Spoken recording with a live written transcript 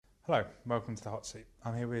Hello, welcome to the Hot Seat.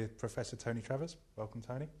 I'm here with Professor Tony Travers. Welcome,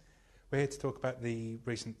 Tony. We're here to talk about the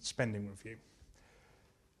recent spending review.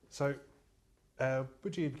 So,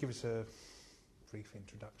 would you give us a brief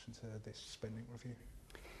introduction to this spending review?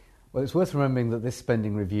 Well, it's worth remembering that this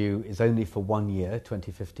spending review is only for 1 year,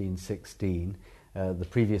 2015-16. The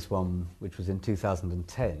previous one, which was in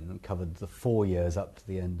 2010, covered the 4 years up to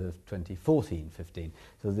the end of 2014-15.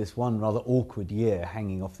 So this one rather awkward year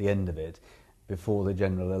hanging off the end of it before the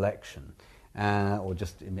general election, or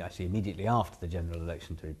just actually immediately after the general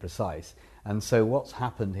election to be precise. And so what's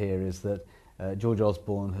happened here is that George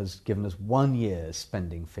Osborne has given us 1 year's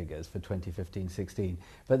spending figures for 2015-16,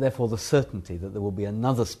 but therefore the certainty that there will be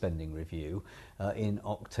another spending review in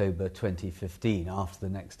October 2015 after the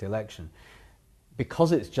next election.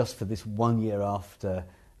 Because it's just for this 1 year after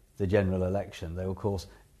the general election, though of course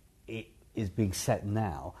it is being set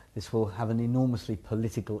now, this will have an enormously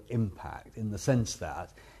political impact in the sense that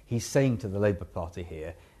he's saying to the Labour Party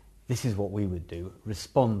here, this is what we would do,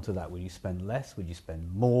 respond to that. Would you spend less? Would you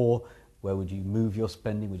spend more? Where would you move your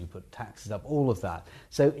spending? Would you put taxes up? All of that.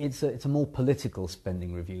 So it's a more political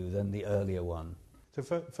spending review than the earlier one. So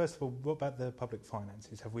first of all, what about the public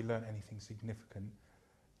finances? Have we learned anything significant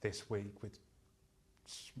this week with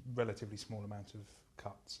relatively small amount of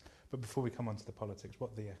cuts? But before we come on to the politics,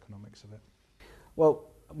 what are the economics of it? Well,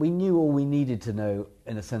 we knew all we needed to know,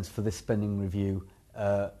 in a sense, for this spending review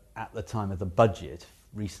at the time of the budget,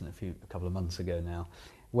 a couple of months ago now,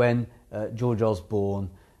 when George Osborne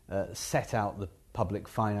set out the public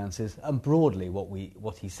finances, and broadly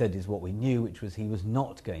what he said is what we knew, which was he was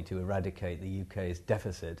not going to eradicate the UK's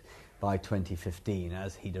deficit by 2015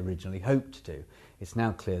 as he'd originally hoped to. It's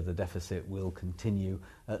now clear the deficit will continue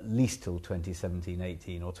at least till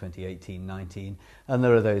 2017-18 or 2018-19, and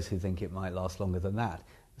there are those who think it might last longer than that.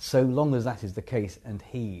 So long as that is the case and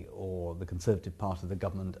he or the Conservative part of the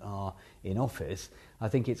government are in office, I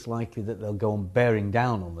think it's likely that they'll go on bearing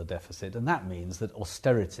down on the deficit, and that means that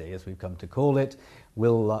austerity, as we've come to call it,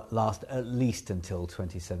 will last at least until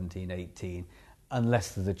 2017-18,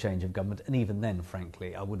 unless there's a change of government, and even then,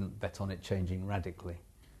 frankly, I wouldn't bet on it changing radically.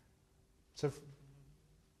 So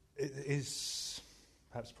it is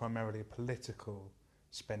perhaps primarily a political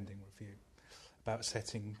spending review about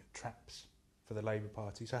setting traps for the Labour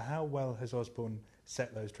Party. So how well has Osborne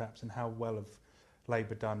set those traps, and how well have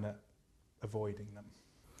Labour done at avoiding them?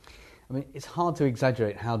 I mean, it's hard to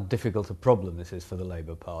exaggerate how difficult a problem this is for the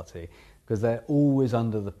Labour Party, because they're always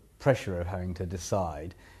under the pressure of having to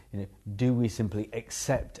decide, do we simply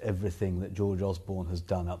accept everything that George Osborne has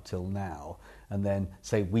done up till now and then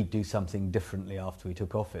say we'd do something differently after we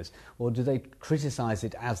took office? Or do they criticise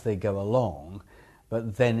it as they go along,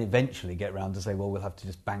 but then eventually get round to say, well, we'll have to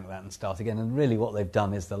just bank that and start again? And really what they've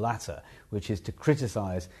done is the latter, which is to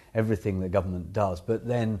criticise everything the government does, but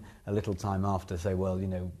then a little time after say, well,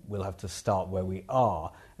 we'll have to start where we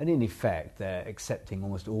are. And in effect, they're accepting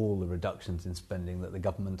almost all the reductions in spending that the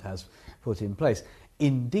government has put in place.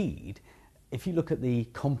 Indeed, if you look at the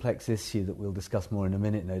complex issue that we'll discuss more in a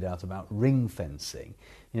minute, no doubt, about ring fencing,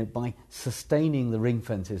 by sustaining the ring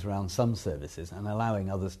fences around some services and allowing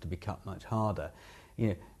others to be cut much harder,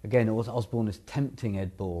 again, Osborne is tempting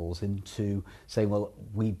Ed Balls into saying, well,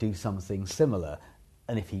 we do something similar.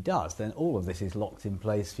 And if he does, then all of this is locked in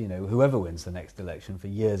place, whoever wins the next election for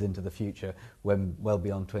years into the future, well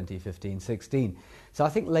beyond 2015-16. So I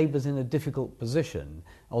think Labour's in a difficult position.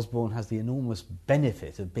 Osborne has the enormous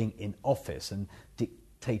benefit of being in office and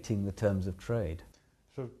dictating the terms of trade.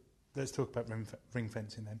 So let's talk about ring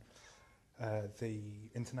fencing then. The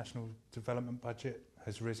international development budget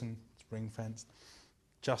has risen, it's ring fenced.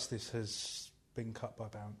 Justice has been cut by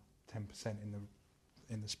about 10%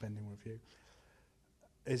 in the spending review.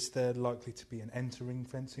 Is there likely to be an end to ring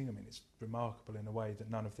fencing? I mean, it's remarkable in a way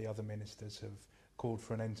that none of the other ministers have called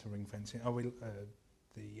for an end to ring fencing.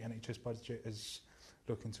 The NHS budget is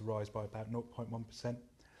looking to rise by about 0.1%.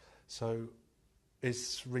 So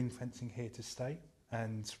is ring fencing here to stay?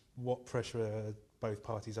 And what pressure are both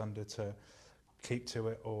parties under to keep to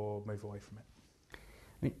it or move away from it?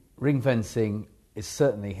 I mean, ring fencing is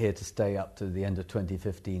certainly here to stay up to the end of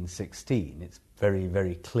 2015-16. It's very,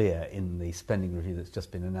 very clear in the spending review that's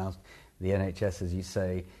just been announced. The NHS, as you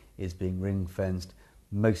say, is being ring-fenced.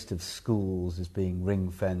 Most of schools is being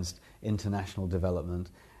ring-fenced. International development.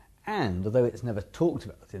 And, although it's never talked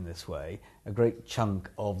about in this way, a great chunk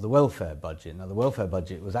of the welfare budget. Now, the welfare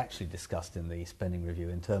budget was actually discussed in the spending review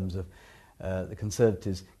in terms of the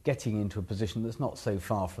Conservatives getting into a position that's not so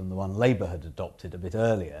far from the one Labour had adopted a bit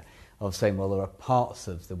earlier, of saying, well, there are parts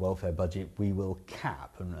of the welfare budget we will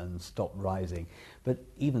cap and stop rising. But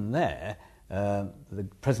even there, the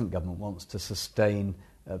present government wants to sustain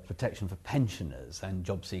protection for pensioners and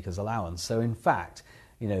job seekers allowance. So in fact,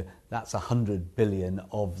 that's 100 billion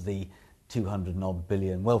of the 200 odd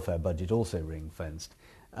billion welfare budget also ring-fenced.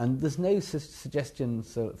 And there's no suggestion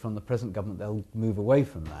from the present government they'll move away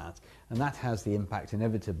from that. And that has the impact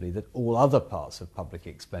inevitably that all other parts of public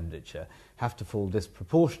expenditure have to fall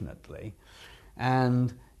disproportionately.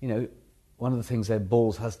 And, one of the things Ed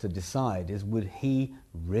Balls has to decide is, would he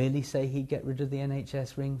really say he'd get rid of the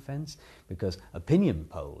NHS ring fence? Because opinion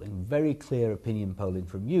polling, very clear opinion polling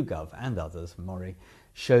from YouGov and others, Murray,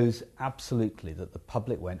 shows absolutely that the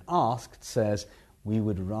public, when asked, says we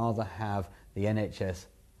would rather have the NHS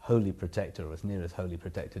wholly protected, or as near as wholly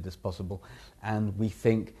protected as possible, and we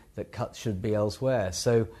think that cuts should be elsewhere.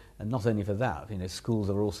 So, and not only for that, schools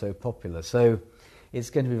are also popular. So it's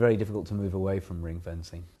going to be very difficult to move away from ring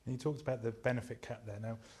fencing. You talked about the benefit cap there.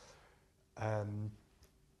 Now,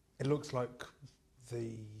 it looks like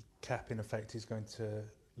the cap in effect is going to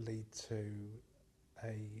lead to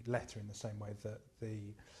a letter in the same way that the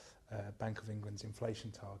Bank of England's inflation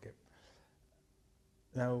target.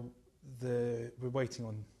 Now, we're waiting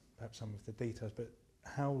on perhaps some of the details, but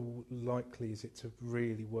how likely is it to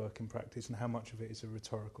really work in practice, and how much of it is a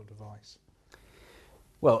rhetorical device?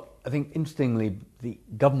 Well, I think interestingly, the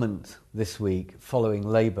government this week, following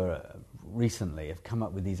Labour recently, have come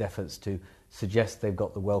up with these efforts to suggest they've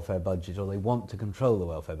got the welfare budget, or they want to control the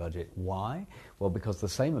welfare budget. Why? Well, because the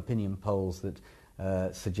same opinion polls that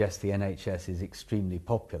suggest the NHS is extremely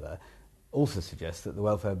popular also suggest that the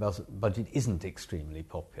welfare budget isn't extremely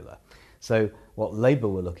popular. So what Labour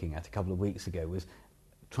were looking at a couple of weeks ago was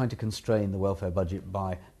trying to constrain the welfare budget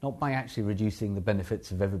not by actually reducing the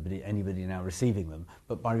benefits of anybody now receiving them,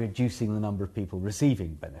 but by reducing the number of people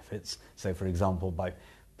receiving benefits. So, for example, by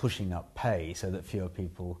pushing up pay so that fewer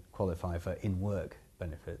people qualify for in-work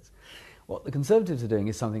benefits. What the Conservatives are doing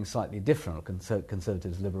is something slightly different, or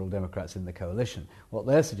Conservatives, Liberal Democrats in the coalition. What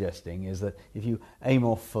they're suggesting is that if you aim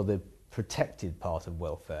off for the protected part of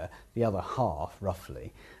welfare, the other half,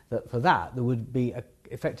 roughly, that for that there would be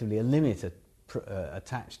effectively a limit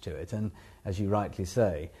attached to it. And as you rightly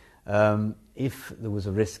say, if there was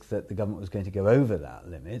a risk that the government was going to go over that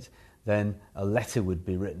limit, then a letter would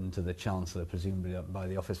be written to the Chancellor, presumably by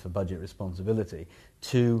the Office for Budget Responsibility,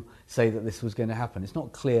 to say that this was going to happen. It's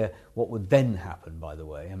not clear what would then happen, by the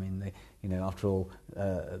way. I mean, after all,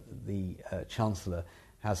 the Chancellor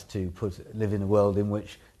has to live in a world in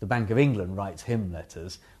which the Bank of England writes him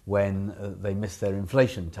letters when they miss their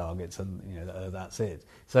inflation targets, and that's it.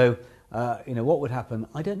 So, what would happen?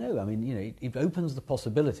 I don't know. I mean, it opens the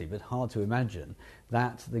possibility, but hard to imagine,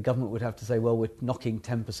 that the government would have to say, well, we're knocking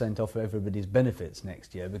 10% off everybody's benefits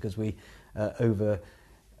next year because we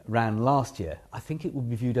overran last year. I think it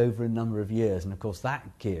would be viewed over a number of years, and of course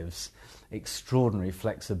that gives extraordinary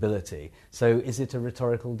flexibility. So, is it a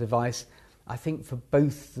rhetorical device? I think for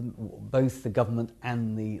both the government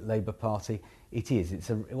and the Labour Party, it is.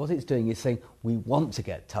 What it's doing is saying, we want to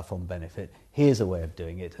get tough on benefit, here's a way of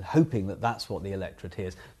doing it, and hoping that that's what the electorate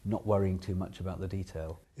hears, not worrying too much about the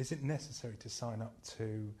detail. Is it necessary to sign up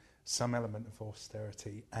to some element of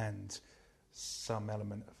austerity and some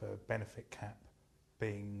element of a benefit cap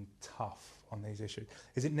being tough on these issues?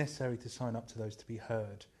 Is it necessary to sign up to those to be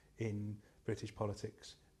heard in British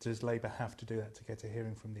politics? Does Labour have to do that to get a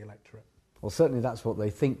hearing from the electorate? Well, certainly that's what they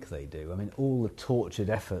think they do. I mean, all the tortured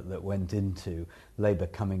effort that went into Labour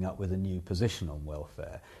coming up with a new position on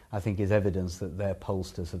welfare, I think is evidence that their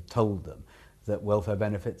pollsters have told them that welfare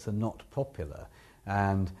benefits are not popular.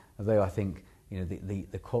 And although I think the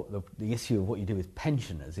issue of what you do with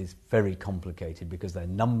pensioners is very complicated because their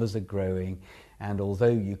numbers are growing, and although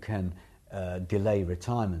you can delay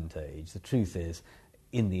retirement age, the truth is,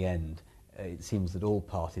 in the end, it seems that all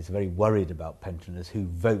parties are very worried about pensioners who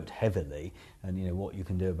vote heavily, and what you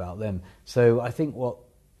can do about them. So I think what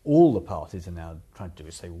all the parties are now trying to do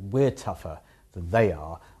is say, we're tougher than they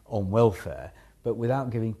are on welfare, but without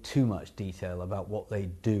giving too much detail about what they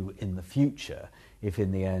do in the future if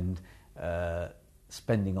in the end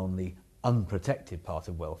spending on the unprotected part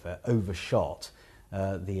of welfare overshot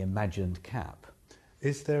the imagined cap.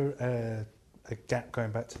 Is there a gap,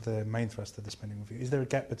 going back to the main thrust of the spending review, is there a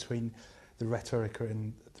gap between the rhetoric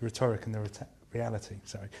and the reality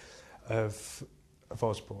of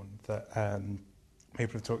Osborne that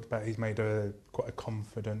people have talked about? He's made quite a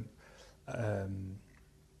confident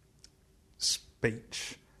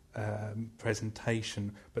speech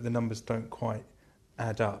presentation, but the numbers don't quite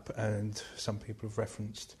add up, and some people have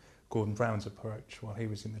referenced Gordon Brown's approach while he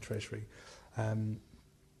was in the Treasury.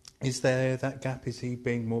 Is there that gap? Is he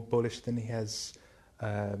being more bullish than he has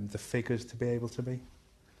the figures to be able to be?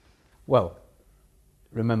 Well,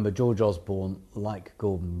 remember, George Osborne, like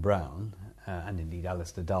Gordon Brown, and indeed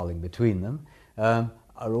Alistair Darling between them,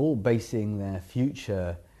 are all basing their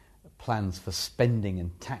future plans for spending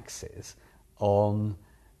and taxes on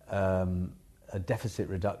a deficit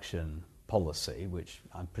reduction policy, which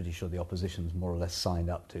I'm pretty sure the opposition's more or less signed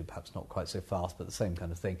up to, perhaps not quite so fast, but the same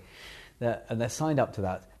kind of thing. And they're signed up to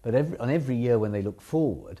that, but every year when they look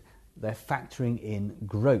forward, they're factoring in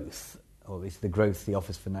growth, or at least the growth the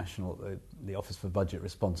Office for Budget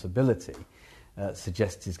Responsibility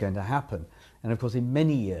suggests is going to happen. And of course, in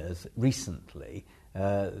many years recently,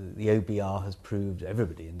 the OBR has proved,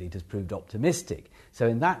 everybody indeed has proved optimistic. So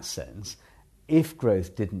in that sense, if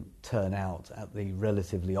growth didn't turn out at the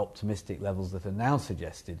relatively optimistic levels that are now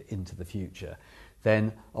suggested into the future,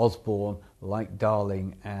 then Osborne, like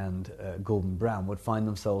Darling and Gordon Brown, would find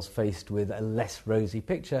themselves faced with a less rosy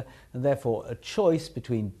picture, and therefore a choice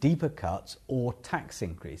between deeper cuts or tax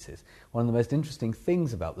increases. One of the most interesting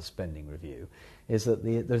things about the spending review is that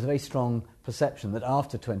there's a very strong perception that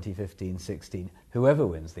after 2015-16, whoever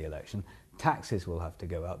wins the election, taxes will have to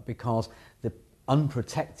go up because the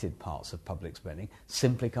unprotected parts of public spending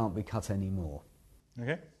simply can't be cut anymore.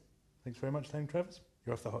 Okay. Thanks very much, then, Travers.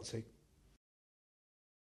 You're off the hot seat.